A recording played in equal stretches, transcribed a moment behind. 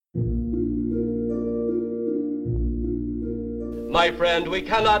My friend, we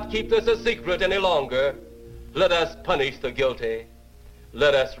cannot keep this a secret any longer. Let us punish the guilty.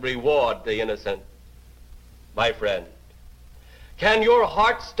 Let us reward the innocent. My friend, can your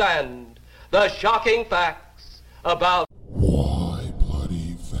heart stand the shocking facts about Why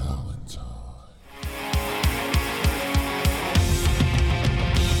Bloody Valentine?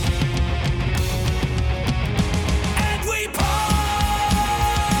 And we party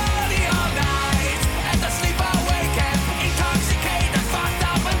all night as the sleeper awaken, intoxicated, fucked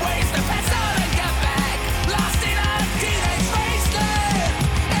up and wasted, pass out and get back, lost in a teenage wasteland.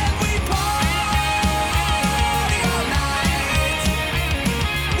 And we party all night.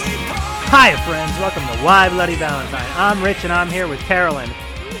 We party. Hi, friends. Welcome to Why Bloody Valentine. I'm Rich, and I'm here with Carolyn.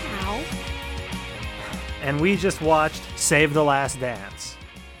 Ow. And we just watched Save the Last Dance.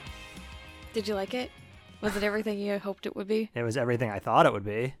 Did you like it? Was it everything you hoped it would be? It was everything I thought it would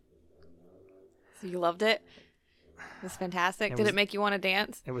be. So you loved it? It was fantastic. Did it make you want to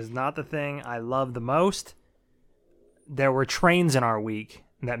dance? It was not the thing I loved the most. There were trains in our week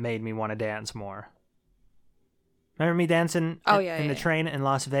that made me want to dance more. Remember me dancing in the train in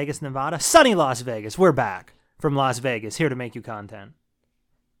Las Vegas, Nevada? Sunny Las Vegas. We're back from Las Vegas, here to make you content.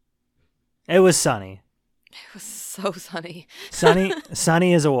 It was sunny. It was so sunny.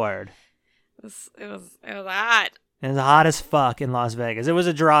 Sunny is a word. It was hot. It was hot as fuck in Las Vegas. It was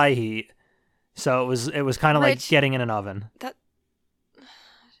a dry heat, so it was kind of like Rich, getting in an oven.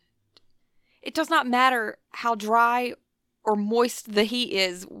 It does not matter how dry or moist the heat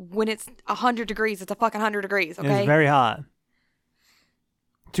is when it's 100 degrees. It's a fucking 100 degrees, okay? It was very hot.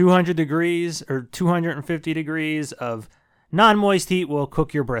 200 degrees or 250 degrees of non-moist heat will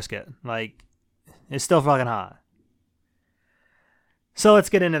cook your brisket. Like, it's still fucking hot. So let's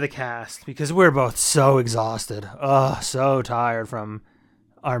get into the cast, because we're both so exhausted. So tired from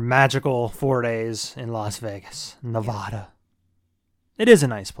our magical 4 days in Las Vegas, Nevada. It is a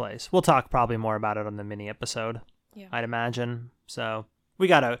nice place. We'll talk probably more about it on the mini episode, I'd imagine. So we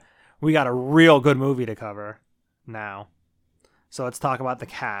got a real good movie to cover now. So let's talk about the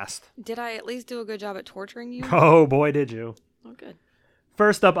cast. Did I at least do a good job at torturing you? Oh boy, did you. Oh, good.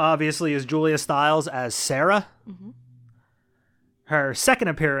 First up, obviously, is Julia Stiles as Sarah. Mm-hmm. Her second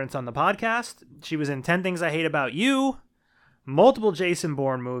appearance on the podcast. She was in 10 Things I Hate About You, multiple Jason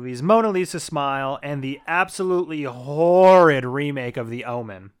Bourne movies, Mona Lisa Smile, and the absolutely horrid remake of The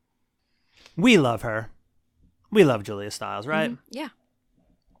Omen. We love her. We love Julia Stiles, right? Mm-hmm. Yeah.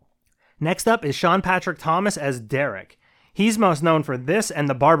 Next up is Sean Patrick Thomas as Derek. He's most known for this and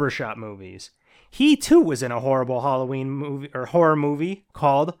the Barbershop movies. He too was in a horrible Halloween movie or horror movie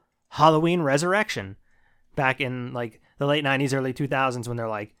called Halloween Resurrection back in like the late 90s, early 2000s, when they're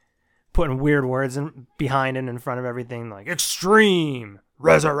like putting weird words behind and in front of everything, like extreme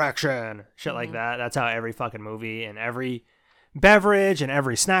resurrection, shit like that. That's how every fucking movie and every beverage and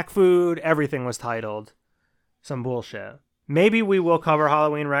every snack food, everything was titled some bullshit. Maybe we will cover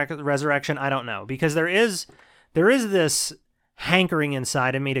Halloween Resurrection. I don't know, because there is this hankering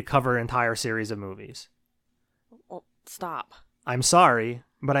inside of me to cover an entire series of movies. Well, stop. I'm sorry,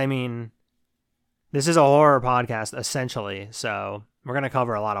 but I mean, this is a horror podcast, essentially, so we're going to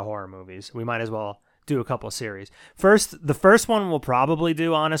cover a lot of horror movies. We might as well do a couple series. The first one we'll probably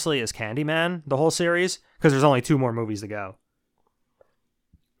do, honestly, is Candyman, the whole series, because there's only 2 more movies to go.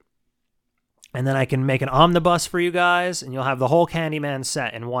 And then I can make an omnibus for you guys, and you'll have the whole Candyman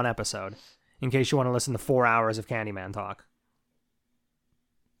set in one episode, in case you want to listen to 4 hours of Candyman talk.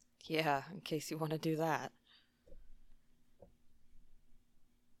 Yeah, in case you want to do that.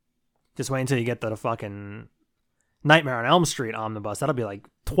 Just wait until you get to the fucking Nightmare on Elm Street omnibus. That'll be like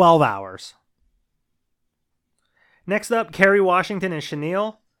 12 hours. Next up, Kerry Washington as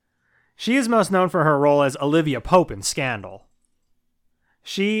Chenille. She is most known for her role as Olivia Pope in Scandal.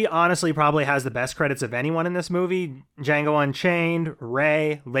 She honestly probably has the best credits of anyone in this movie. Django Unchained,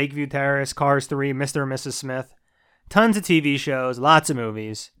 Ray, Lakeview Terrace, Cars 3, Mr. and Mrs. Smith. Tons of TV shows, lots of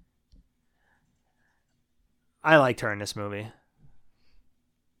movies. I liked her in this movie.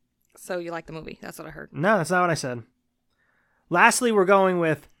 So you like the movie? That's what I heard. No, that's not what I said. Lastly, we're going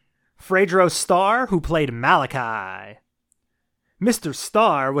with Fredro Starr, who played Malachi. Mr.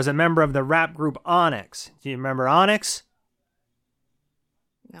 Starr was a member of the rap group Onyx. Do you remember Onyx?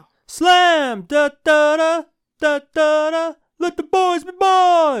 No. Slam! Da-da-da! Da-da-da! Let the boys be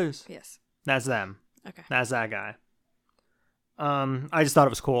boys! Yes. That's them. Okay. That's that guy. I just thought it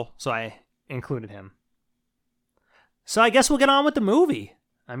was cool, so I included him. So I guess we'll get on with the movie.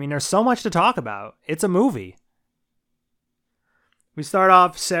 I mean, there's so much to talk about. It's a movie. We start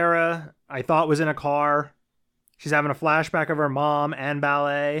off, Sarah, I thought, was in a car. She's having a flashback of her mom and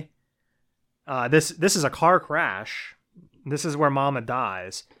ballet. This is a car crash. this is where Mama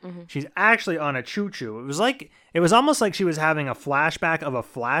dies. She's actually on a choo-choo. It was almost like she was having a flashback of a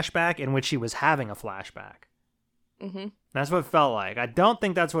flashback in which she was having a flashback. That's what it felt like. I don't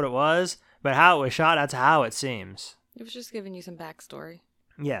think that's what it was, but how it was shot, that's how it seems. It was just giving you some backstory.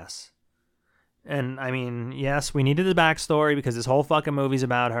 Yes. And, I mean, yes, we needed the backstory because this whole fucking movie's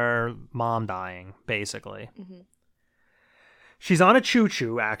about her mom dying, basically. She's on a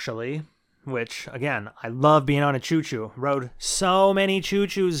choo-choo, actually, which, again, I love being on a choo-choo. Rode so many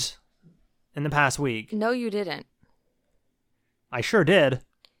choo-choos in the past week. No, you didn't. I sure did.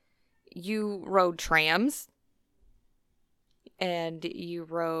 You rode trams. And you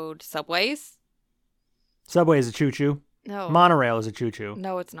rode subways. Subway is a choo-choo. No. Monorail is a choo-choo.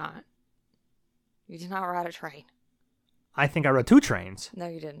 No, it's not. You did not ride a train. I think I rode 2 trains. No,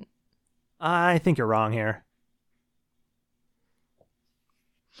 you didn't. I think you're wrong here.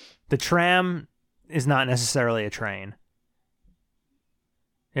 The tram is not necessarily a train.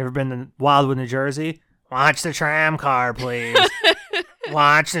 You ever been to Wildwood, New Jersey? Watch the tram car, please.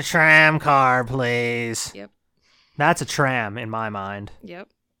 Watch the tram car, please. Yep. That's a tram in my mind. Yep.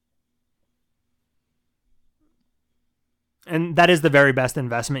 And that is the very best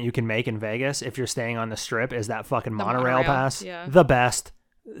investment you can make in Vegas if you're staying on the Strip is that fucking monorail pass. Yeah. The best.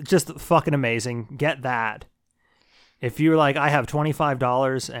 Just fucking amazing. Get that. If you're like, I have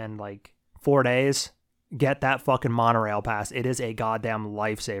 $25 and like 4 days, get that fucking monorail pass. It is a goddamn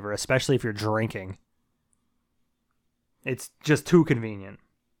lifesaver, especially if you're drinking. It's just too convenient.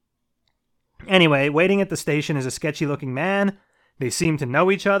 Anyway, waiting at the station is a sketchy looking man. They seem to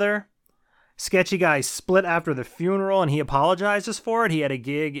know each other. Sketchy guy split after the funeral and he apologizes for it. He had a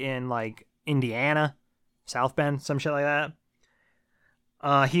gig in like Indiana, South Bend, some shit like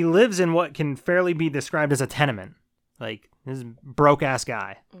that. He lives in what can fairly be described as a tenement. Like, this is a broke ass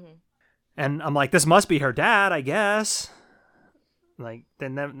guy. And I'm like, this must be her dad, I guess. Like,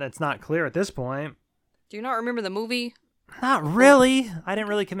 then that's not clear at this point. Do you not remember the movie? Not really. I didn't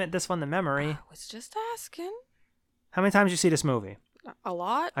really commit this one to memory. I was just asking. How many times did you see this movie? A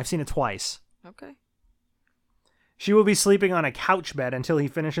lot? I've seen it twice. Okay. She will be sleeping on a couch bed until he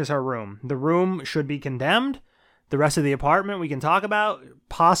finishes her room. The room should be condemned. The rest of the apartment we can talk about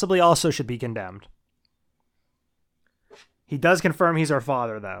possibly also should be condemned. He does confirm he's her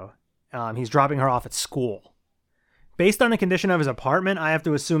father, though. He's dropping her off at school. Based on the condition of his apartment, I have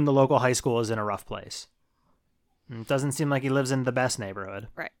to assume the local high school is in a rough place. It doesn't seem like he lives in the best neighborhood.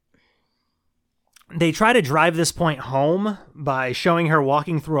 Right. They try to drive this point home by showing her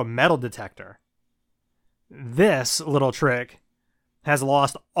walking through a metal detector. This little trick has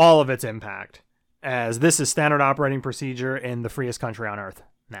lost all of its impact, as this is standard operating procedure in the freest country on earth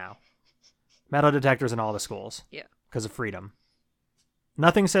now. Metal detectors in all the schools. Yeah. Because of freedom.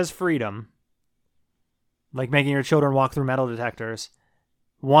 Nothing says freedom like making your children walk through metal detectors,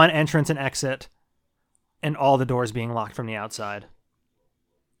 one entrance and exit, and all the doors being locked from the outside.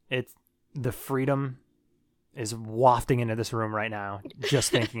 The freedom is wafting into this room right now,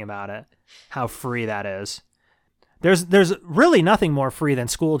 just thinking about it. How free that is. There's really nothing more free than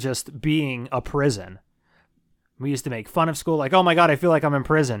school just being a prison. We used to make fun of school, like, oh my God, I feel like I'm in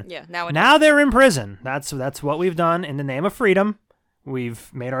prison. Yeah, now they're in prison. That's what we've done in the name of freedom.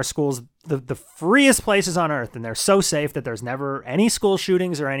 We've made our schools the freest places on earth, and they're so safe that there's never any school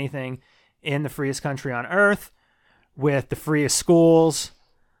shootings or anything in the freest country on earth with the freest schools.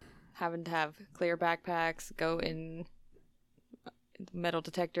 Having to have clear backpacks, go in metal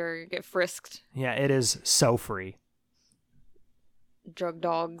detector, get frisked. Yeah, it is so free. Drug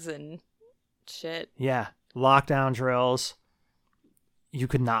dogs and shit. Yeah, lockdown drills. You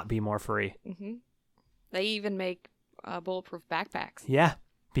could not be more free. Mm-hmm. They even make bulletproof backpacks. Yeah,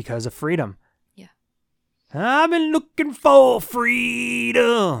 because of freedom. Yeah. I've been looking for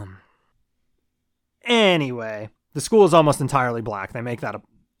freedom. Anyway, the school is almost entirely black. They make that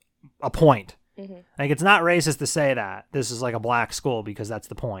a point. Mm-hmm. Like, it's not racist to say that this is like a black school because that's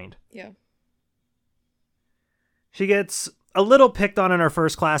the point. Yeah. She gets a little picked on in her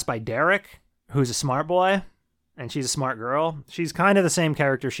first class by Derek, who's a smart boy, and she's a smart girl. She's kind of the same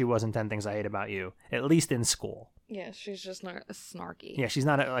character she was in 10 Things I Hate About You, at least in school. Yeah, she's just not snarky. Yeah, she's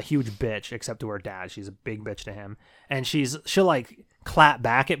not a huge bitch except to her dad. She's a big bitch to him. And she'll like clap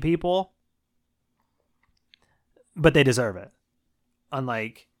back at people, but they deserve it.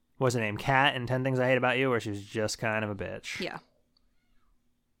 Unlike, what's her name, Kat in 10 Things I Hate About You, where she was just kind of a bitch. Yeah.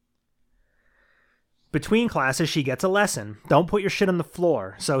 Between classes, she gets a lesson. Don't put your shit on the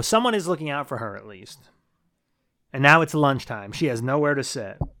floor. So someone is looking out for her, at least. And now it's lunchtime. She has nowhere to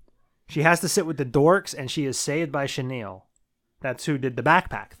sit. She has to sit with the dorks, and she is saved by Chenille. That's who did the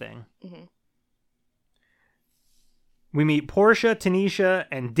backpack thing. Mm-hmm. We meet Portia, Tanisha,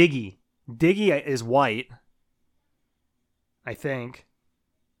 and Diggy. Diggy is white, I think.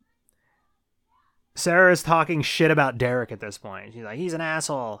 Sarah's talking shit about Derek at this point. She's like, he's an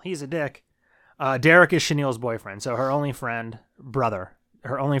asshole. He's a dick. Derek is Chenille's boyfriend, so her only friend, brother.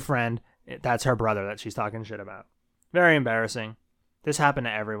 Her only friend, that's her brother that she's talking shit about. Very embarrassing. This happened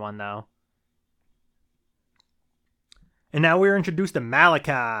to everyone, though. And now we're introduced to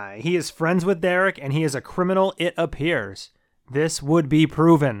Malachi. He is friends with Derek, and he is a criminal, it appears. This would be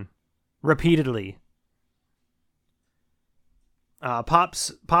proven repeatedly.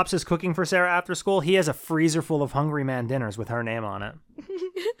 Pops is cooking for Sarah after school. He has a freezer full of Hungry Man dinners with her name on it.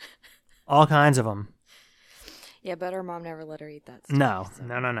 All kinds of them. Yeah, but her mom never let her eat that stuff.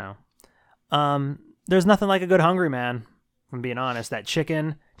 No. There's nothing like a good Hungry Man, if I'm being honest. That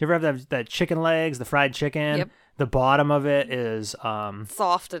chicken. Do you ever have that chicken legs, the fried chicken? Yep. The bottom of it is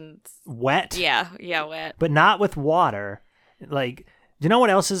soft and wet. Yeah, wet. But not with water. Like, do you know what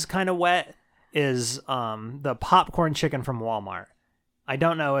else is kind of wet? Is the popcorn chicken from Walmart. I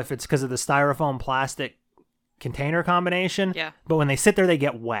don't know if it's because of the styrofoam plastic container combination. Yeah. But when they sit there, they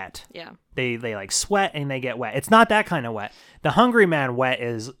get wet. Yeah. They like sweat and they get wet. It's not that kind of wet. The Hungry Man wet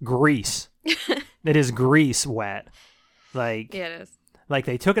is grease. It is grease wet. Like, yeah, it is. Like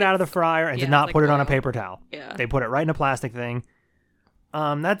they took it out of the fryer and did not put it on a paper towel. Yeah. They put it right in a plastic thing.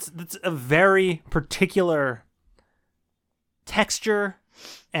 That's a very particular texture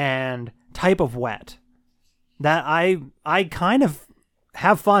and type of wet that I kind of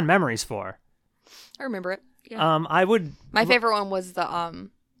have fond memories for. I remember it. Yeah. I would. My favorite one was the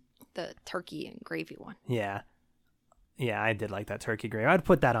turkey and gravy one. Yeah. Yeah, I did like that turkey gravy. I'd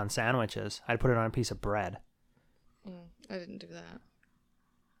put that on sandwiches. I'd put it on a piece of bread. I didn't do that.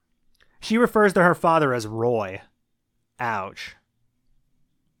 She refers to her father as Roy. Ouch.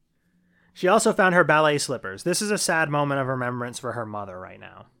 She also found her ballet slippers. This is a sad moment of remembrance for her mother right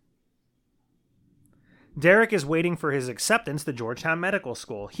now. Derek is waiting for his acceptance to Georgetown Medical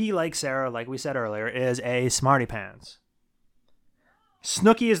School. He, like Sarah, like we said earlier, is a smarty pants.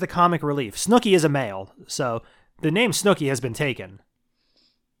 Snooky is the comic relief. Snooky is a male, so the name Snooky has been taken.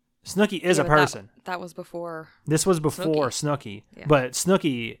 Snooky is a person. That was before. This was before Snooky, Yeah. but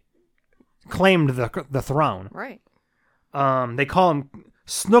Snooky claimed the throne. Right. They call him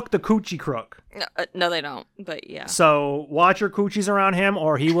Snook the Coochie Crook. No, they don't. But yeah. So watch your coochies around him,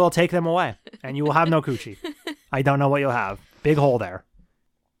 or he will take them away, and you will have no coochie. I don't know what you'll have. Big hole there.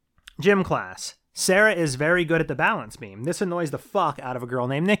 Gym class. Sarah is very good at the balance beam. This annoys the fuck out of a girl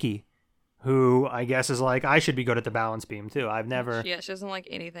named Nikki, who I guess is like, I should be good at the balance beam too. I've never. Yeah, she doesn't like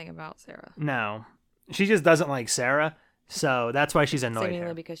anything about Sarah. No, she just doesn't like Sarah, so that's why she's annoyed Seemingly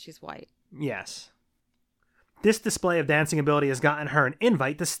her. because she's white. Yes. This display of dancing ability has gotten her an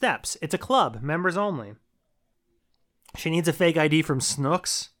invite to Steps. It's a club, members only. She needs a fake ID from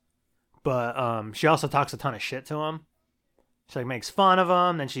Snooks, but she also talks a ton of shit to him. She like makes fun of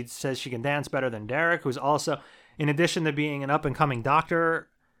him, then she says she can dance better than Derek, who's also, in addition to being an up-and-coming doctor,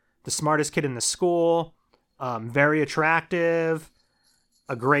 the smartest kid in the school, very attractive,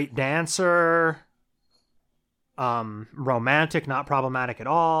 a great dancer, romantic, not problematic at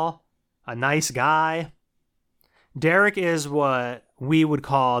all, a nice guy. Derek is what we would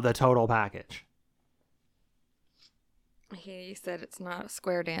call the total package. He said it's not a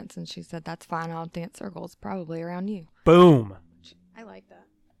square dance, and she said, that's fine, I'll dance circles probably around you. Boom. I like that.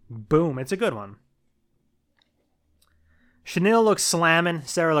 Boom. It's a good one. Chanel looks slamming.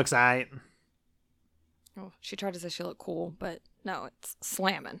 Sarah looks aight. Oh, she tried to say she looked cool, but no, it's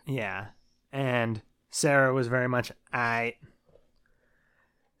slamming. Yeah. And Sarah was very much aight.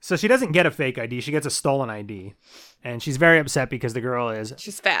 So she doesn't get a fake ID. She gets a stolen ID. And she's very upset because the girl is...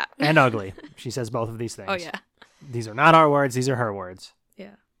 She's fat. and ugly. She says both of these things. Oh, yeah. These are not our words. These are her words.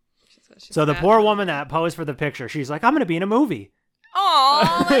 Yeah. She's So the fat. poor woman that posed for the picture, she's like, I'm going to be in a movie.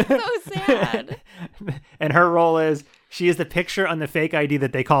 Aw, that's so sad. And her role is, she is the picture on the fake ID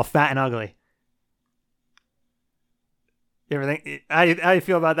that they call fat and ugly. You ever think, how do you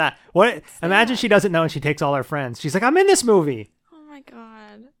feel about that? What? Imagine she doesn't know and she takes all her friends. She's like, I'm in this movie. Oh my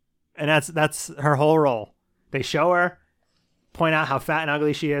god. And that's her whole role. They show her, point out how fat and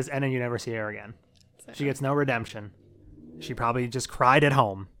ugly she is, and then you never see her again. She gets no redemption. She probably just cried at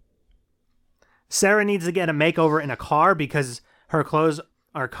home. Sarah needs to get a makeover in a car because her clothes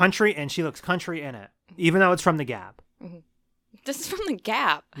are country and she looks country in it, even though it's from the Gap. Mm-hmm. This is from the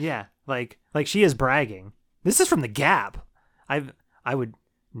Gap. Yeah, like she is bragging. This is from the Gap. I would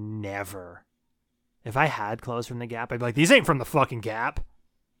never. If I had clothes from the Gap, I'd be like, these ain't from the fucking Gap.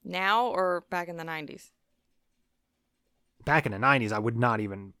 Now or back in the 90s? Back in the 90s, I would not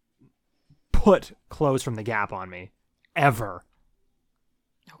even put clothes from the Gap on me. ever.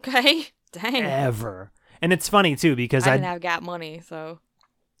 Okay. Dang. Ever. And it's funny too because I didn't have Gap money, so.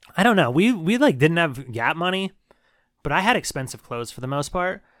 I don't know. We like didn't have Gap money, but I had expensive clothes for the most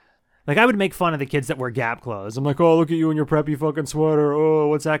part. Like I would make fun of the kids that wear Gap clothes. I'm like, oh, look at you in your preppy fucking sweater. Oh,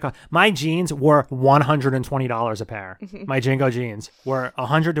 what's that cost? My jeans were $120 a pair. My Jinko jeans were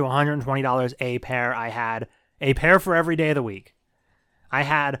 $100 to $120 a pair. I had a pair for every day of the week. I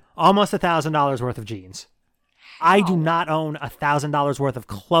had almost $1,000 worth of jeans. I do not own $1,000 worth of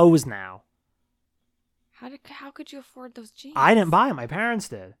clothes now. How could you afford those jeans? I didn't buy them. My parents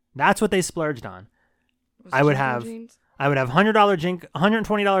did. That's what they splurged on. Was I it would Jinko have jeans?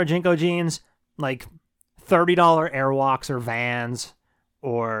 $120 Jinko jeans, like $30 Airwalks or Vans,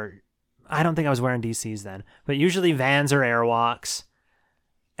 or I don't think I was wearing DCs then, but usually Vans or Airwalks,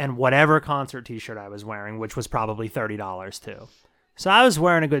 and whatever concert t-shirt I was wearing, which was probably $30 too. So I was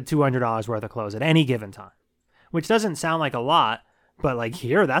wearing a good $200 worth of clothes at any given time, which doesn't sound like a lot, but like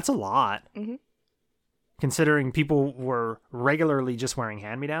here, that's a lot. Mm-hmm. Considering people were regularly just wearing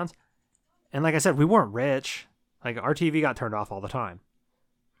hand-me-downs. And like I said, we weren't rich. Like our TV got turned off all the time.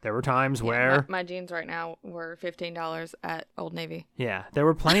 There were times where my jeans right now were $15 at Old Navy. yeah, there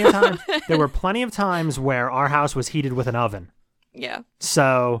were plenty of times. There were plenty of times where our house was heated with an oven. Yeah,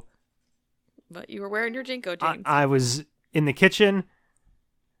 So but you were wearing your Jinko jeans. I was in the kitchen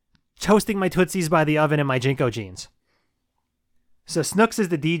toasting my Tootsies by the oven in my Jinko jeans. So Snooks is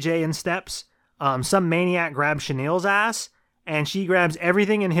the DJ in Steps. Some maniac grabs Chenille's ass, and she grabs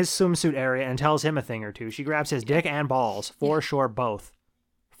everything in his swimsuit area and tells him a thing or two. She grabs his dick and balls. For sure, both.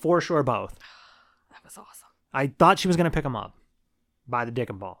 For sure, both. That was awesome. I thought she was going to pick him up by the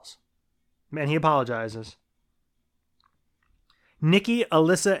dick and balls. And he apologizes. Nikki,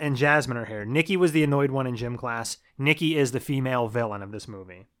 Alyssa, and Jasmine are here. Nikki was the annoyed one in gym class. Nikki is the female villain of this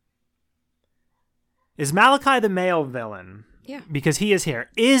movie. Is Malachi the male villain? Yeah. Because he is here.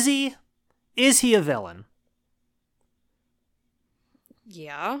 Is he? Is he a villain?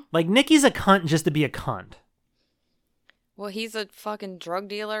 Yeah. Like, Nikki's a cunt just to be a cunt. Well, he's a fucking drug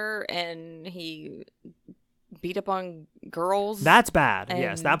dealer, and he beat up on girls. That's bad.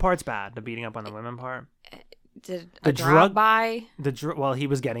 Yes, And- that part's bad. The beating up on the women part. Did the a drug- drive-by. Well, he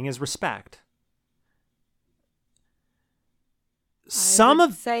was getting his respect. I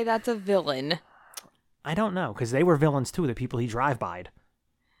would say that's a villain. I don't know, because they were villains too, the people he drive-by'd.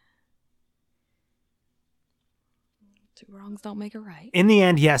 Two wrongs don't make a right. In the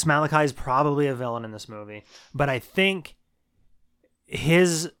end, yes, Malachi is probably a villain in this movie. But I think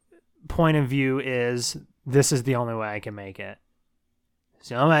his point of view is, this is the only way I can make it. It's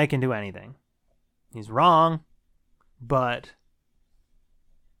the only way I can do anything. He's wrong, but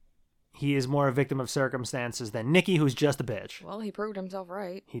he is more a victim of circumstances than Nikki, who's just a bitch. Well, he proved himself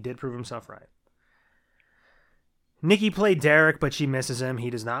right. He did prove himself right. Nikki played Derek, but she misses him. He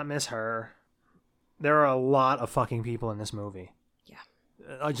does not miss her. There are a lot of fucking people in this movie.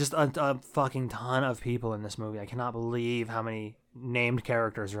 Yeah. Just a fucking ton of people in this movie. I cannot believe how many named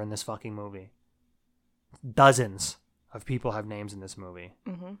characters are in this fucking movie. Dozens of people have names in this movie.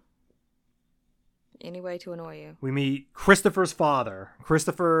 Mm-hmm. Any way to annoy you. We meet Christopher's father.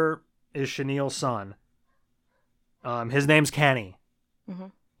 Christopher is Chenille's son. His name's Kenny. Mm-hmm.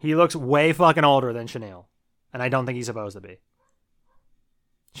 He looks way fucking older than Chenille. And I don't think he's supposed to be.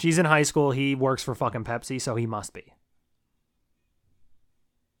 She's in high school. He works for fucking Pepsi, so he must be.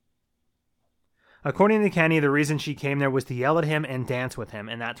 According to Kenny, the reason she came there was to yell at him and dance with him,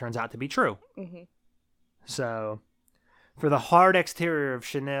 and that turns out to be true. Mm-hmm. So, for the hard exterior of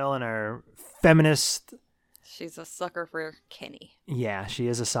Chenille and her feminist... She's a sucker for Kenny. Yeah, she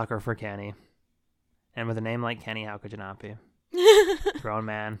is a sucker for Kenny. And with a name like Kenny, how could you not be? Grown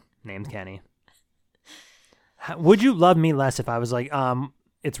man named Kenny. Would you love me less if I was like,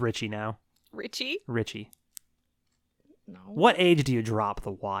 it's Richie now? Richie? Richie. No. What age do you drop the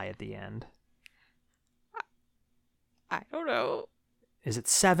Y at the end? I don't know. Is it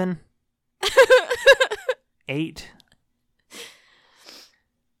 7? 8?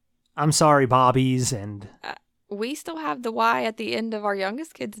 I'm sorry, Bobbies, and... We still have the Y at the end of our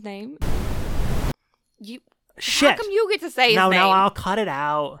youngest kid's name. Shit! How come you get to say his No, name? I'll cut it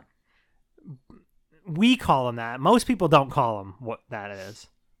out. We call him that. Most people don't call him what that is.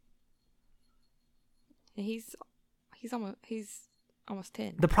 He's almost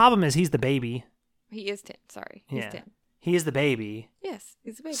 10. The problem is he's the baby. He is 10. Sorry. He's 10. He is the baby. Yes,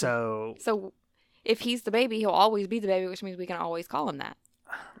 he's the baby. So if he's the baby, he'll always be the baby, which means we can always call him that.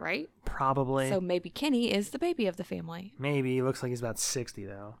 Right? probably. So maybe Kenny is the baby of the family. Maybe. He looks like he's about 60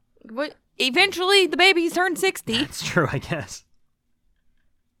 though. But eventually the baby's turned 60. That's true, I guess.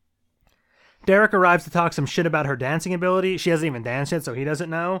 Derek arrives to talk some shit about her dancing ability. She hasn't even danced yet, so he doesn't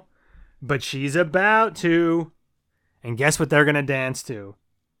know. But she's about to. And guess what they're going to dance to?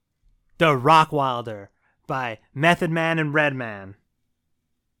 The Rockwilder by Method Man and Redman.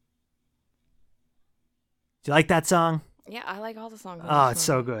 Do you like that song? Yeah, I like all the songs. Oh, it's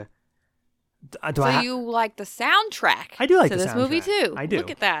so good. You like the soundtrack? I do like to the this soundtrack. movie too. I do. Look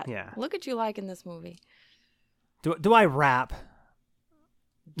at that. Yeah. Look at you liking this movie. Do I rap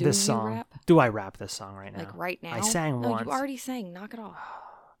Do this you song? rap? Do I rap this song right now? Like right now? I sang no, once. you already sang. Knock it off.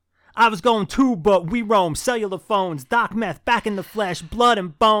 I was going to, but we roam. Cellular phones, Doc Meth, back in the flesh, blood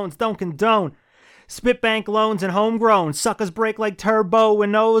and bones, don't condone. Spit bank loans and homegrown. Suckers break like turbo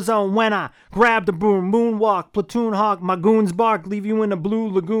in ozone. When I grab the broom, moonwalk, platoon hawk, my goons bark, leave you in the blue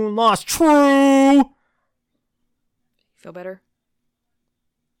lagoon lost. True! Feel better?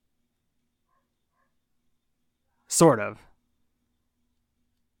 Sort of.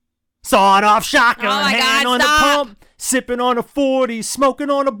 Sawed off shotgun, Oh my hand God, on stop. the pump, sipping on a 40, smoking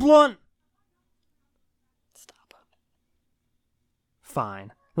on a blunt. Stop.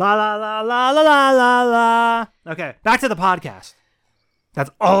 Fine. La la la la la la la la. Okay, back to the podcast.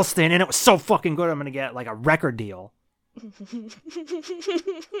 That's Alston, and it was so fucking good. I'm gonna get like a record deal.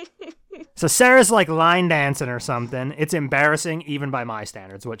 So Sarah's like line dancing or something. It's embarrassing, even by my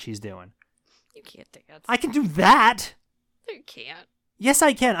standards, what she's doing. You can't dance. I can do that. You can't. Yes,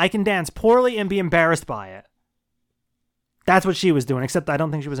 I can. I can dance poorly and be embarrassed by it. That's what she was doing, except I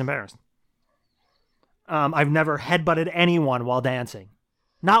don't think she was embarrassed. I've never headbutted anyone while dancing.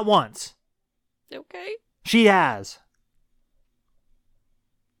 Not once. Okay. She has.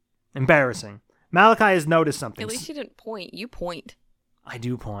 Embarrassing. Malachi has noticed something. At least you didn't point. You point. I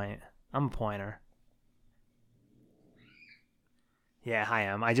do point. I'm a pointer. Yeah, I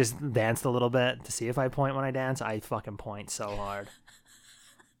am. I just danced a little bit to see if I point when I dance. I fucking point so hard.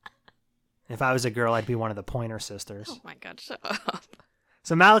 If I was a girl, I'd be one of the Pointer Sisters. Oh my God, shut up.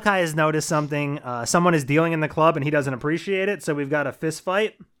 So Malachi has noticed something. Someone is dealing in the club and he doesn't appreciate it. So we've got a fist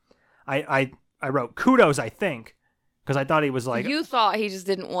fight. I wrote kudos, I think, because I thought he was like You thought he just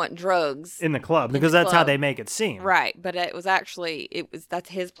didn't want drugs. in the club in because the that's how club. they make it seem. Right, but it was actually, that's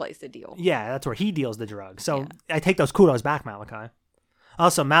his place to deal. Yeah, that's where he deals the drugs. So Yeah. I take those kudos back, Malachi.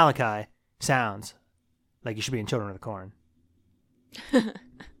 Also, Malachi sounds like you should be in Children of the Corn.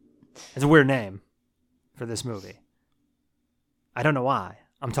 It's a weird name for this movie. I don't know why.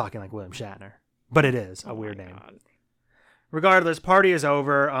 I'm talking like William Shatner. But it is a weird name. God. Regardless, party is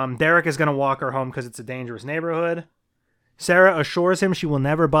over. Derek is going to walk her home because it's a dangerous neighborhood. Sarah assures him she will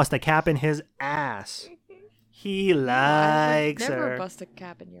never bust a cap in his ass. He likes Never her. bust a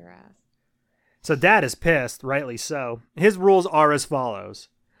cap in your ass. So Dad is pissed, rightly so. His rules are as follows.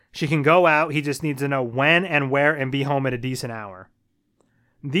 She can go out, he just needs to know when and where and be home at a decent hour.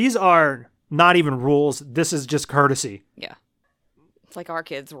 These are not even rules, this is just courtesy. Yeah. It's like our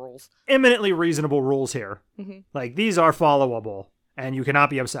kids' rules. Eminently reasonable rules here. Mm-hmm. Like, these are followable, and you cannot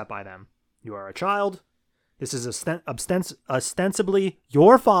be upset by them. You are a child. This is ostensibly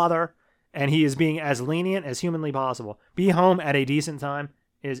your father, and he is being as lenient as humanly possible. Be home at a decent time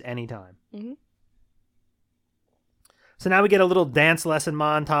is any time. Mm-hmm. So now we get a little dance lesson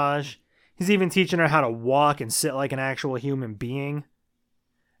montage. He's even teaching her how to walk and sit like an actual human being.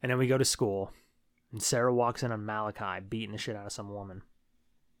 And then we go to school. And Sarah walks in on Malachi beating the shit out of some woman.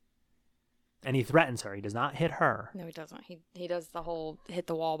 And he threatens her. He does not hit her. No, he doesn't. He does the whole hit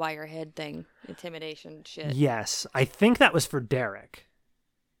the wall by your head thing. Intimidation shit. Yes. I think that was for Derek.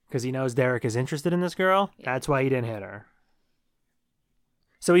 Because he knows Derek is interested in this girl. Yeah. That's why he didn't hit her.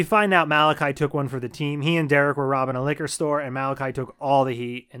 So we find out Malachi took one for the team. He and Derek were robbing a liquor store, and Malachi took all the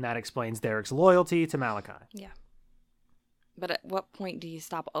heat, and that explains Derek's loyalty to Malachi. Yeah. But at what point do you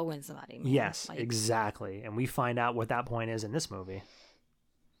stop owing somebody? Man? Yes, Like, exactly. And we find out what that point is in this movie.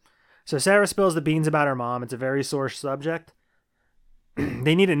 So Sarah spills the beans about her mom. It's a very sore subject.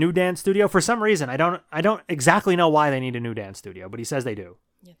 They need a new dance studio. For some reason, I don't exactly know why they need a new dance studio, but he says they do.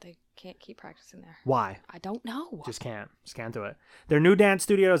 Yeah, they can't keep practicing there. Why? I don't know. Just can't do it. Their new dance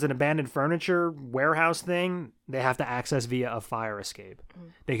studio is an abandoned furniture warehouse thing. They have to access via a fire escape.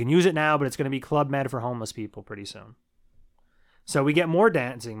 They can use it now, but it's going to be Club Med for homeless people pretty soon. So we get more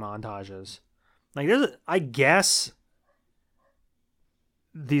dancing montages. Like I guess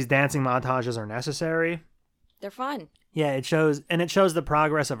these dancing montages are necessary. They're fun. Yeah, it shows the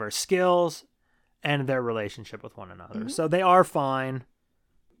progress of her skills and their relationship with one another. Mm-hmm. So they are fine,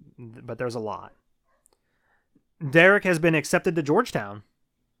 but there's a lot. Derek has been accepted to Georgetown.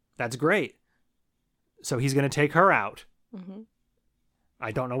 That's great. So he's going to take her out. Mm-hmm.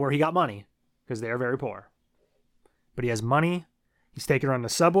 I don't know where he got money because they are very poor. But he has money. He's taking her on the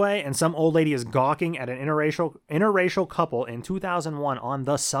subway, and some old lady is gawking at an interracial couple in 2001 on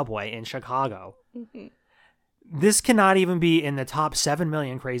the subway in Chicago. Mm-hmm. This cannot even be in the top 7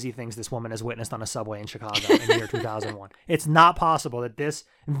 million crazy things this woman has witnessed on a subway in Chicago in the year 2001. It's not possible that this.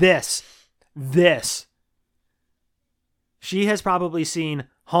 She has probably seen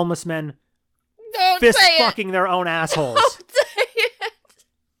homeless men fist fucking their own assholes. Don't say it.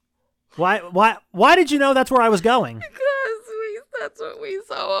 Why did you know that's where I was going? Because that's what we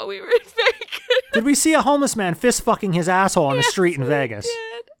saw while we were in Vegas. Did we see a homeless man fist fucking his asshole on the street in Vegas?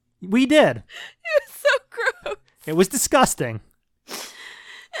 We did. It was so gross. It was disgusting.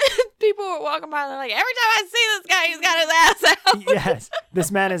 People were walking by and they're like, every time I see this guy, he's got his ass out. Yes.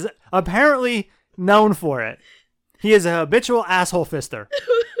 This man is apparently known for it. He is a habitual asshole fister.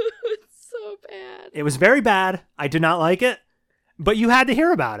 It's so bad. It was very bad. I did not like it, but you had to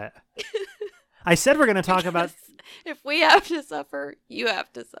hear about it. I said we're going to talk about... If we have to suffer, you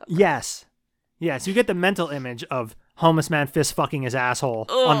have to suffer. Yes. Yes, you get the mental image of homeless man fist fucking his asshole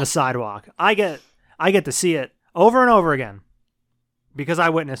on the sidewalk. I get to see it over and over again because I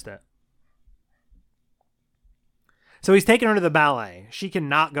witnessed it. So he's taking her to the ballet. She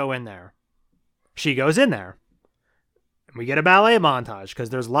cannot go in there. She goes in there. We get a ballet montage because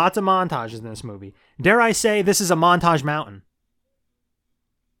there's lots of montages in this movie. Dare I say this is a montage mountain?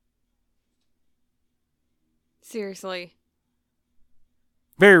 Seriously.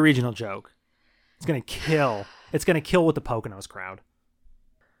 Very regional joke. It's going to kill. It's going to kill with the Poconos crowd.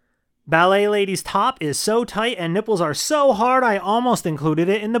 Ballet lady's top is so tight and nipples are so hard I almost included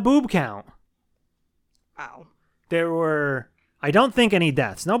it in the boob count. Wow. There were, I don't think, any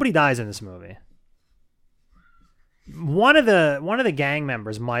deaths. Nobody dies in this movie. One of the gang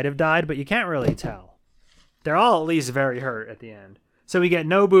members might have died, but you can't really tell. They're all at least very hurt at the end. So we get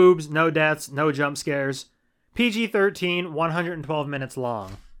no boobs, no deaths, no jump scares. PG-13, 112 minutes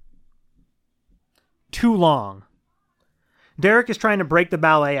long. Too long. Derek is trying to break the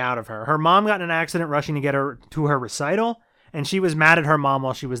ballet out of her. Her mom got in an accident rushing to get her to her recital, and she was mad at her mom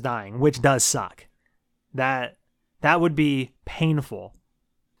while she was dying, which does suck. That would be painful.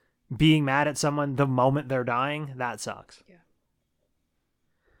 Being mad at someone the moment they're dying, that sucks. Yeah.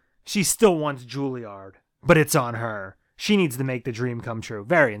 She still wants Juilliard, but it's on her. She needs to make the dream come true.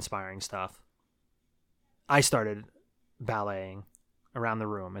 Very inspiring stuff. I started balleting around the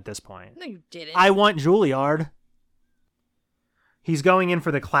room at this point. No, you didn't. I want Juilliard. He's going in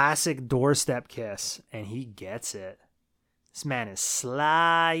for the classic doorstep kiss, and he gets it. This man is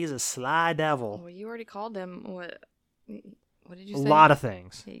sly. He's a sly devil. Well, you already called him. What did you say? A lot of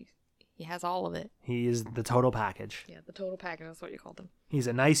things. He has all of it. He is the total package. Yeah, the total package. That's what you called him. He's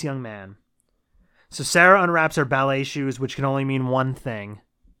a nice young man. So Sarah unwraps her ballet shoes, which can only mean one thing.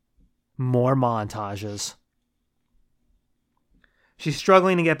 More montages. She's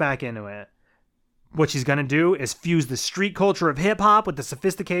struggling to get back into it. What she's going to do is fuse the street culture of hip-hop with the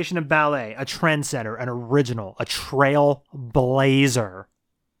sophistication of ballet. A trendsetter, an original, a trailblazer.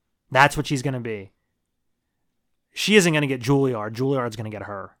 That's what she's going to be. She isn't going to get Juilliard. Juilliard's going to get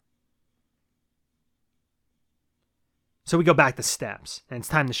her. So we go back to steps, and it's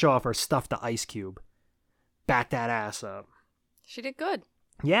time to show off her stuff to Ice Cube. Back that ass up. She did good.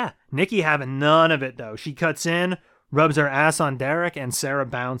 Yeah, Nikki having none of it, though. She cuts in, rubs her ass on Derek, and Sarah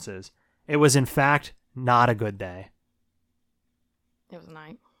bounces. It was, in fact, not a good day. It was a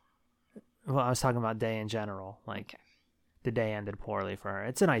night. Well, I was talking about day in general. Like, Okay. the day ended poorly for her.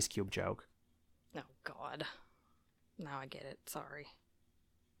 It's an Ice Cube joke. Oh, God. Now I get it. Sorry.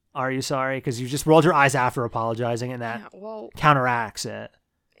 Are you sorry? Because you just rolled your eyes after apologizing, and that Yeah, well, counteracts it.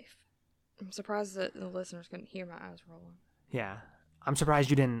 I'm surprised that the listeners couldn't hear my eyes rolling. Yeah. I'm surprised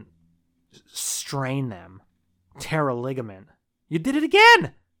you didn't strain them. Tear a ligament. You did it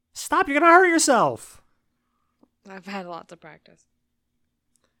again! Stop, you're gonna hurt yourself! I've had lots of practice.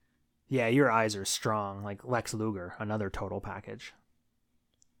 Yeah, your eyes are strong, like Lex Luger, another total package.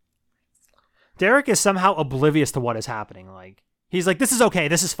 Derek is somehow oblivious to what is happening. Like, he's like, this is okay,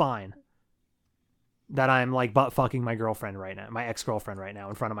 this is fine. That I'm like butt fucking my girlfriend right now, my ex-girlfriend right now,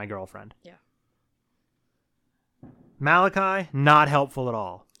 in front of my girlfriend. Yeah. Malachi, not helpful at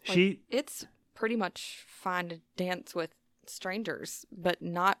all. Like, it's pretty much fine to dance with strangers, but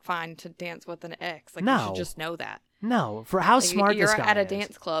not fine to dance with an ex. Like, No. you should just know that. No, for how Like, smart you're this guy at a is.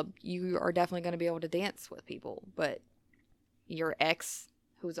 dance club, you are definitely going to be able to dance with people, but your ex,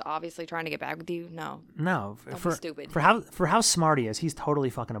 who's obviously trying to get back with you, no. No, Don't be stupid. For how smart he is, he's totally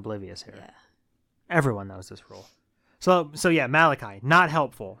fucking oblivious here. Yeah. Everyone knows this rule. So yeah, Malachi, not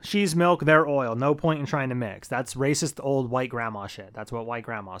helpful. She's milk, they're oil. No point in trying to mix. That's racist old white grandma shit. That's what white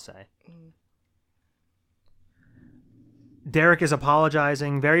grandmas say. Derek is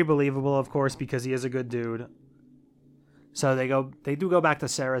apologizing, very believable, of course, because he is a good dude. So they do go back to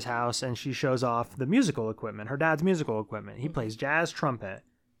Sarah's house, and she shows off the musical equipment, her dad's musical equipment. He plays jazz trumpet.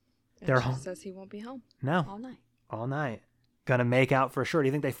 And she says he won't be home. No. All night. Gonna make out for sure. Do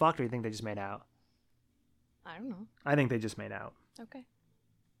you think they fucked, or do you think they just made out? I don't know. I think they just made out. Okay.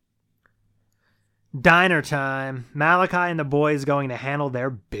 Diner time. Malachi and the boys going to handle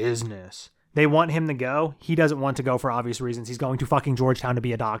their business. They want him to go. He doesn't want to go for obvious reasons. He's going to fucking Georgetown to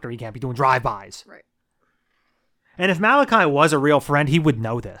be a doctor. He can't be doing drive-bys. Right. And if Malachi was a real friend, he would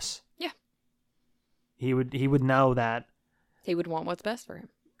know this. Yeah. He would know that. He would want what's best for him.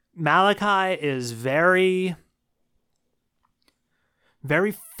 Malachi is very,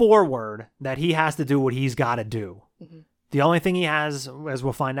 very forward that he has to do what he's got to do. Mm-hmm. The only thing he has, as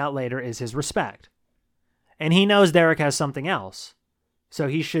we'll find out later, is his respect. And he knows Derek has something else. So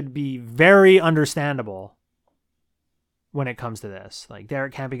he should be very understandable when it comes to this. Like,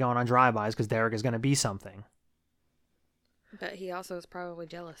 Derek can't be going on drive-bys because Derek is going to be something. But he also is probably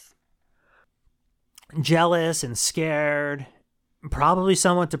jealous. Jealous and scared. Probably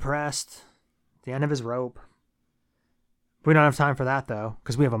somewhat depressed. At the end of his rope. We don't have time for that, though,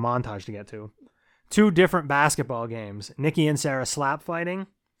 because we have a montage to get to. 2 different basketball games. Nikki and Sarah slap fighting.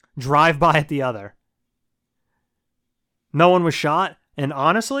 Drive-by at the other. No one was shot. And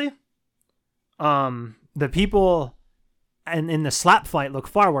honestly, the people in the slap fight look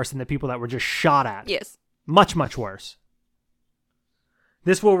far worse than the people that were just shot at. Yes. Much, much worse.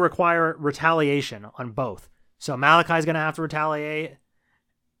 This will require retaliation on both. So Malachi's going to have to retaliate,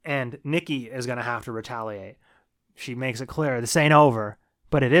 and Nikki is going to have to retaliate. She makes it clear, this ain't over,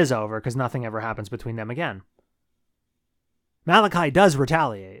 but it is over because nothing ever happens between them again. Malachi does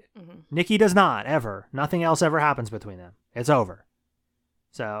retaliate. Mm-hmm. Nikki does not, ever. Nothing else ever happens between them. It's over.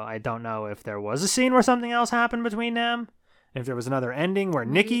 So I don't know if there was a scene where something else happened between them. If there was another ending where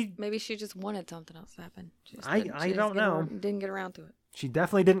Nikki... Maybe she just wanted something else to happen. I don't know. Didn't get around to it. She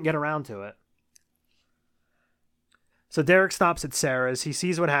definitely didn't get around to it. So Derek stops at Sarah's. He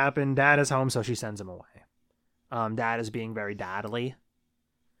sees what happened. Dad is home, so she sends him away. Dad is being very dadly.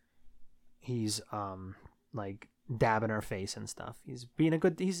 He's like dabbing her face and stuff. He's being a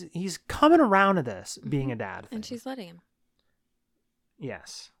good... He's coming around to this, being a dad thing. And she's letting him.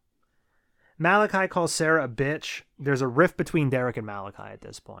 Yes. Malachi calls Sarah a bitch. There's a rift between Derek and Malachi at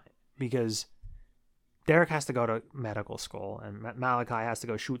this point because Derek has to go to medical school and Malachi has to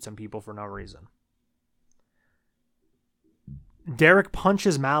go shoot some people for no reason. Derek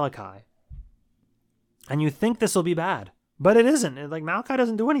punches Malachi. And you think this will be bad, but it isn't. Like, Malachi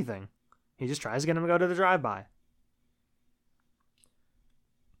doesn't do anything. He just tries to get him to go to the drive-by.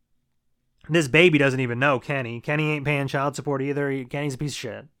 This baby doesn't even know Kenny. Kenny ain't paying child support either. Kenny's a piece of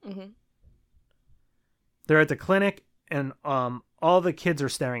shit. Mm-hmm. They're at the clinic, and all the kids are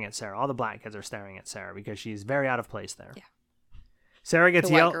staring at Sarah. All the black kids are staring at Sarah because she's very out of place there. Yeah. Sarah gets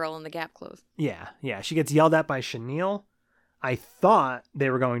yelled. The white girl in the Gap clothes. Yeah. She gets yelled at by Chenille. I thought they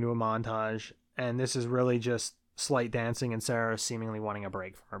were going to a montage, and this is really just slight dancing and Sarah seemingly wanting a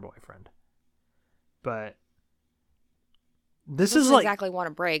break from her boyfriend. But this is like... exactly want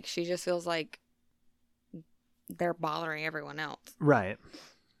a break. She just feels like they're bothering everyone else. Right.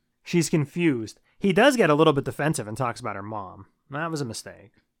 She's confused. He does get a little bit defensive and talks about her mom. That was a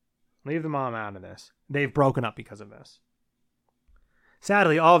mistake. Leave the mom out of this. They've broken up because of this.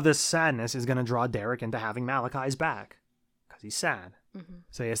 Sadly, all of this sadness is going to draw Derek into having Malachi's back. Because he's sad. Mm-hmm.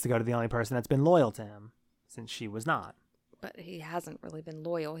 So he has to go to the only person that's been loyal to him, since she was not. But he hasn't really been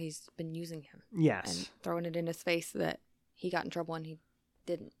loyal. He's been using him. Yes. And throwing it in his face that he got in trouble and he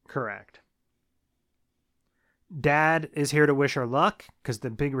didn't. Correct. Dad is here to wish her luck, because the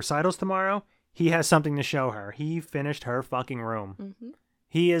big recital's tomorrow. He has something to show her. He finished her fucking room. Mm-hmm.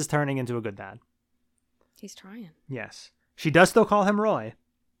 He is turning into a good dad. He's trying. Yes. She does still call him Roy.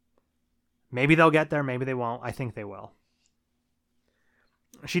 Maybe they'll get there, maybe they won't. I think they will.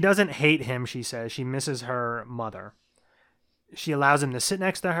 She doesn't hate him, she says. She misses her mother. She allows him to sit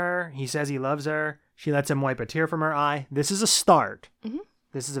next to her. He says he loves her. She lets him wipe a tear from her eye. This is a start. Mm-hmm.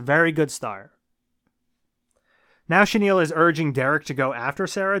 This is a very good start. Now Chenille is urging Derek to go after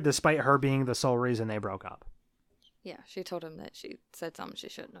Sarah, despite her being the sole reason they broke up. Yeah, she told him that she said something she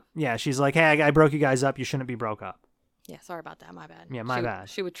shouldn't have. Yeah, she's like, hey, I broke you guys up. You shouldn't be broke up. Yeah, sorry about that. My bad. Yeah, my bad.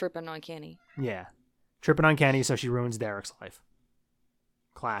 She was tripping on Kenny. Yeah. Tripping on Kenny, so she ruins Derek's life.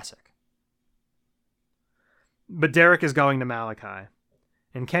 Classic. But Derek is going to Malachi.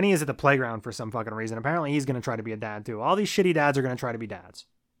 And Kenny is at the playground for some fucking reason. Apparently he's going to try to be a dad too. All these shitty dads are going to try to be dads.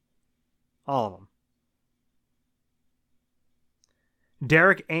 All of them.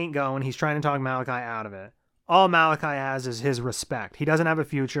 Derek ain't going. He's trying to talk Malachi out of it. All Malachi has is his respect. He doesn't have a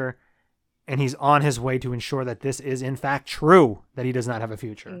future, and he's on his way to ensure that this is in fact true, that he does not have a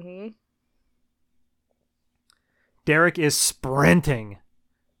future. Mm-hmm. Derek is sprinting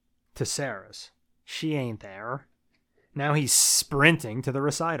to Sarah's. She ain't there. Now he's sprinting to the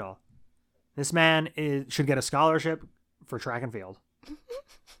recital. This man should get a scholarship for track and field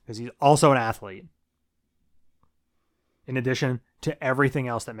because he's also an athlete. In addition to everything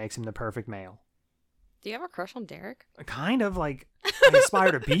else that makes him the perfect male. Do you have a crush on Derek? Kind of, like, I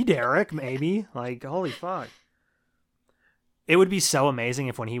aspire to be Derek, maybe. Like, holy fuck. It would be so amazing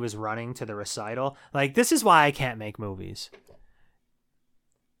if when he was running to the recital, like, this is why I can't make movies.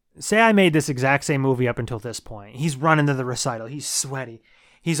 Say I made this exact same movie up until this point. He's running to the recital. He's sweaty.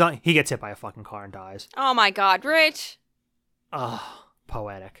 He gets hit by a fucking car and dies. Oh my God, Rich. Ugh,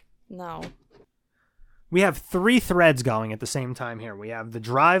 poetic. No. We have 3 threads going at the same time here. We have the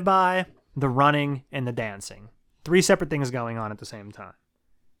drive-by, the running, and the dancing. 3 separate things going on at the same time.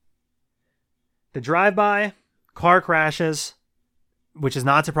 The drive-by, car crashes, which is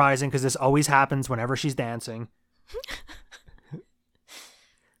not surprising because this always happens whenever she's dancing.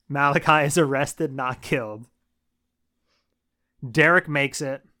 Malachi is arrested, not killed. Derek makes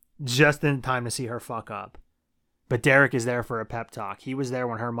it just in time to see her fuck up. But Derek is there for a pep talk. He was there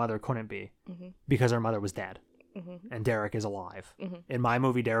when her mother couldn't be because her mother was dead. Mm-hmm. And Derek is alive. Mm-hmm. In my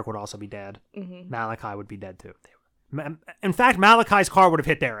movie, Derek would also be dead. Mm-hmm. Malachi would be dead too. In fact, Malachi's car would have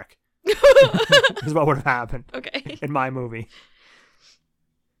hit Derek. Is what would have happened. Okay. In my movie.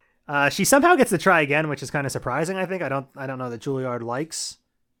 She somehow gets to try again, which is kind of surprising, I think. I don't know that Juilliard likes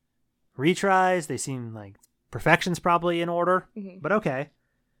retries. They seem like perfection's probably in order. Mm-hmm. But okay.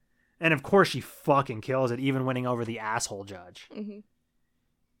 And of course she fucking kills it, even winning over the asshole judge. Mm-hmm.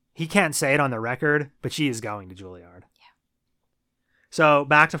 He can't say it on the record, but she is going to Juilliard. Yeah. So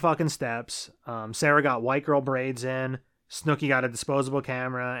back to fucking steps. Sarah got white girl braids in. Snooki got a disposable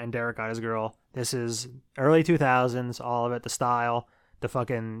camera, and Derek got his girl. This is early 2000s, all of it, the style, the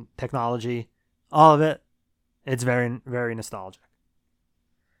fucking technology, all of it. It's very, very nostalgic.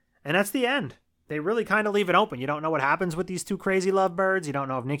 And that's the end. They really kind of leave it open. You don't know what happens with these 2 crazy lovebirds. You don't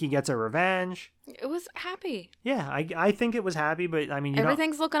know if Nikki gets her revenge. It was happy. Yeah, I think it was happy, but I mean,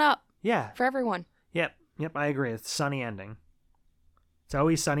 everything's looking up. Yeah. For everyone. Yep, I agree. It's a sunny ending. It's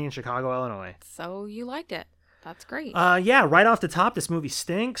always sunny in Chicago, Illinois. So you liked it. That's great. Yeah, right off the top, this movie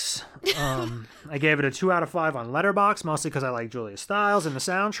stinks. I gave it a 2 out of 5 on Letterboxd, mostly because I like Julia Stiles and the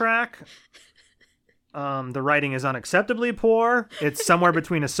soundtrack. The writing is unacceptably poor. It's somewhere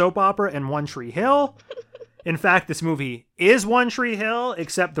between a soap opera and One Tree Hill. In fact, this movie is One Tree Hill,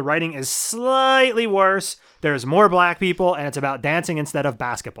 except the writing is slightly worse. There's more black people, and it's about dancing instead of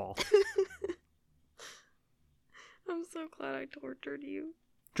basketball. I'm so glad I tortured you.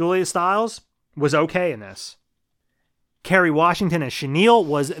 Julia Stiles was okay in this. Kerry Washington as Chenille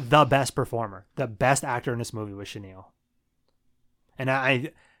was the best performer. The best actor in this movie was Chenille. And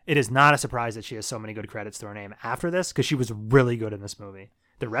it is not a surprise that she has so many good credits to her name after this, because she was really good in this movie.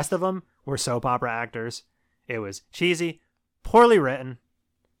 The rest of them were soap opera actors. It was cheesy, poorly written.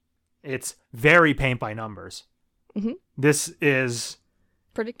 It's very paint by numbers. Mm-hmm. This is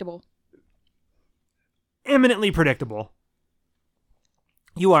predictable. Eminently predictable.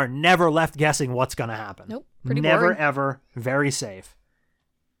 You are never left guessing what's going to happen. Nope. Pretty never, boring. Ever. Very safe.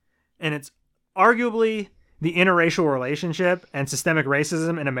 And it's arguably the interracial relationship and systemic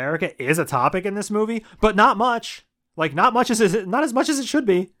racism in America is a topic in this movie, but not much. Like, not as much as it should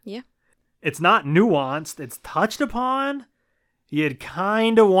be. Yeah. It's not nuanced. It's touched upon. You'd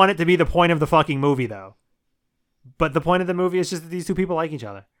kind of want it to be the point of the fucking movie, though. But the point of the movie is just that these 2 people like each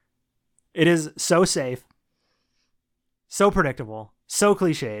other. It is so safe, so predictable, so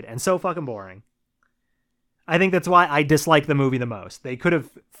cliched, and so fucking boring. I think that's why I dislike the movie the most. They could have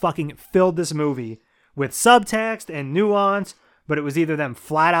fucking filled this movie with subtext and nuance, but it was either them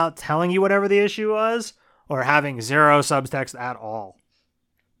flat out telling you whatever the issue was, or having 0 subtext at all.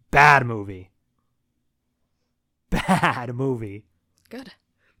 Bad movie. Bad movie. Good.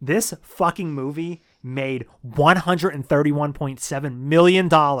 This fucking movie made $131.7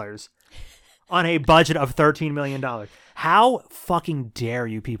 million on a budget of $13 million. How fucking dare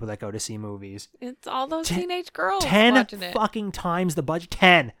you people that go to see movies? It's all those teenage girls 10 watching it. fucking times the budget.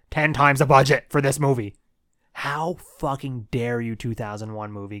 10 times the budget for this movie. How fucking dare you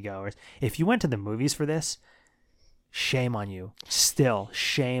 2001 moviegoers? If you went to the movies for this, shame on you. Still,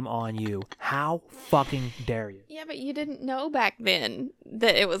 shame on you. How fucking dare you? Yeah, but you didn't know back then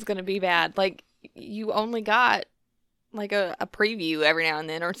that it was going to be bad. Like, you only got like a preview every now and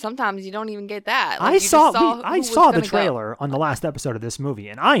then, or sometimes you don't even get that. Like, I saw the trailer on the last episode of this movie,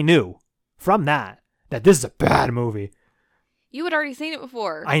 and I knew from that that this is a bad movie. You had already seen it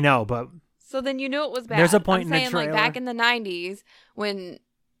before. I know, but So then you knew it was bad. There's a point I'm in the saying, like, back trailer. in the 90s when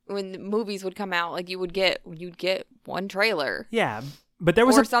the movies would come out, like, you'd get one trailer. yeah, but there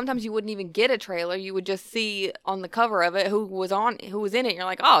was Or a sometimes you wouldn't even get a trailer. You would just see on the cover of it who was in it. You're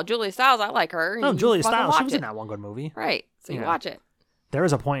like, oh, Julia Stiles, I like her. And oh you Julia fucking Stiles. She watch was it. in that one good movie. Right. So you Yeah. watch it. There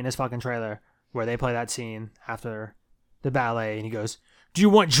was a point in this fucking trailer where they play that scene after the ballet, and he goes, "Do you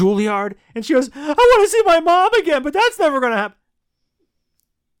want Juilliard?" And she goes, "I want to see my mom again, but that's never gonna happen."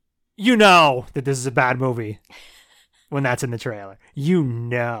 You know that this is a bad movie when that's in the trailer. You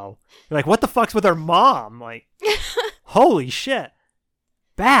know, you're like, what the fuck's with her mom? Like, holy shit,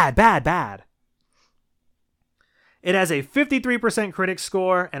 bad, bad, bad. It has a 53% critic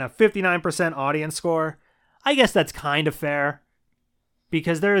score and a 59% audience score. I guess that's kind of fair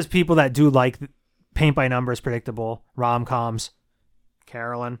because there is people that do like paint by numbers, predictable rom-coms.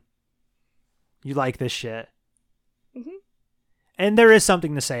 Carolyn, you like this shit. Mhm. And there is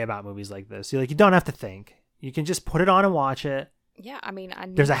something to say about movies like this. You don't have to think. You can just put it on and watch it. Yeah, I mean, I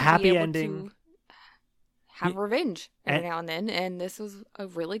need There's a to be happy able ending. to have revenge every and- now and then, and this was a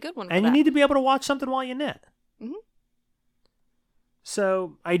really good one. For And you that. need to be able to watch something while you knit. Mhm.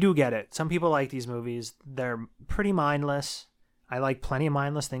 So I do get it. Some people like these movies. They're pretty mindless. I like plenty of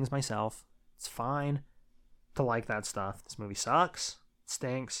mindless things myself. It's fine to like that stuff. This movie sucks. It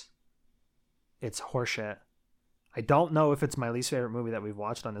stinks. It's horseshit. I don't know if it's my least favorite movie that we've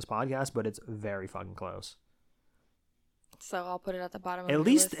watched on this podcast, but it's very fucking close. So I'll put it at the bottom. At of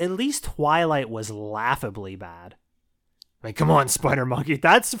least, the list. at least Twilight was laughably bad. Like, come on, Spider Monkey,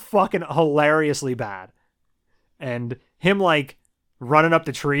 that's fucking hilariously bad. And him like running up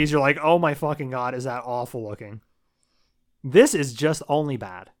the trees, you're like, oh my fucking god, is that awful looking? This is just only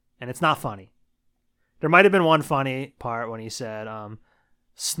bad, and it's not funny. There might have been one funny part when he said,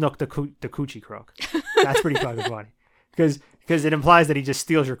 "Snook the coochie crook." That's pretty fucking funny because it implies that he just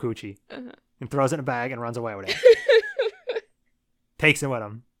steals your coochie and throws it in a bag and runs away with it. Takes it with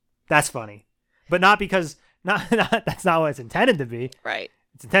him. That's funny, but not because that's not what it's intended to be. Right.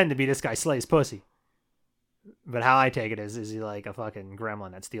 It's intended to be this guy slays pussy. But how I take it is he like a fucking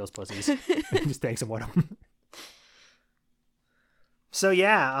gremlin that steals pussies and just takes them with him. So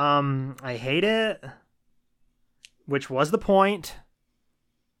yeah, I hate it, which was the point.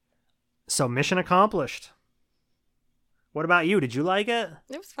 So mission accomplished. What about you? Did you like it?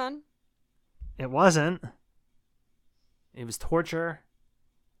 It was fun. It wasn't. It was torture.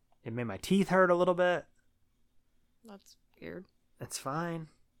 It made my teeth hurt a little bit. That's weird. It's fine.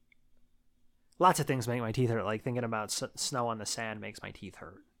 Lots of things make my teeth hurt, like thinking about snow on the sand makes my teeth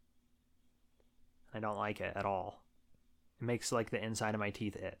hurt. I don't like it at all. It makes like the inside of my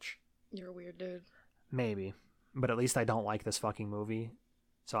teeth itch. You're a weird dude. Maybe. But at least I don't like this fucking movie,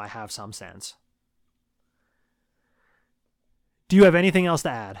 so I have some sense. Do you have anything else to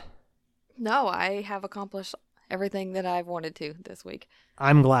add? No, I have accomplished everything that I've wanted to this week.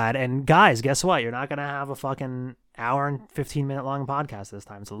 I'm glad. And guys, guess what? You're not going to have a fucking hour and 15-minute long podcast this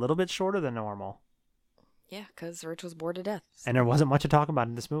time. It's a little bit shorter than normal. Yeah, because Rich was bored to death. And there wasn't much to talk about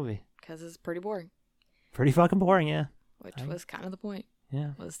in this movie. Because it's pretty boring. Pretty fucking boring, yeah. Which was kind of the point.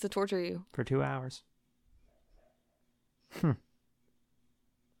 Yeah. Was to torture you. For 2 hours.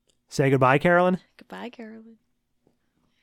 Say goodbye, Carolyn. Goodbye, Carolyn.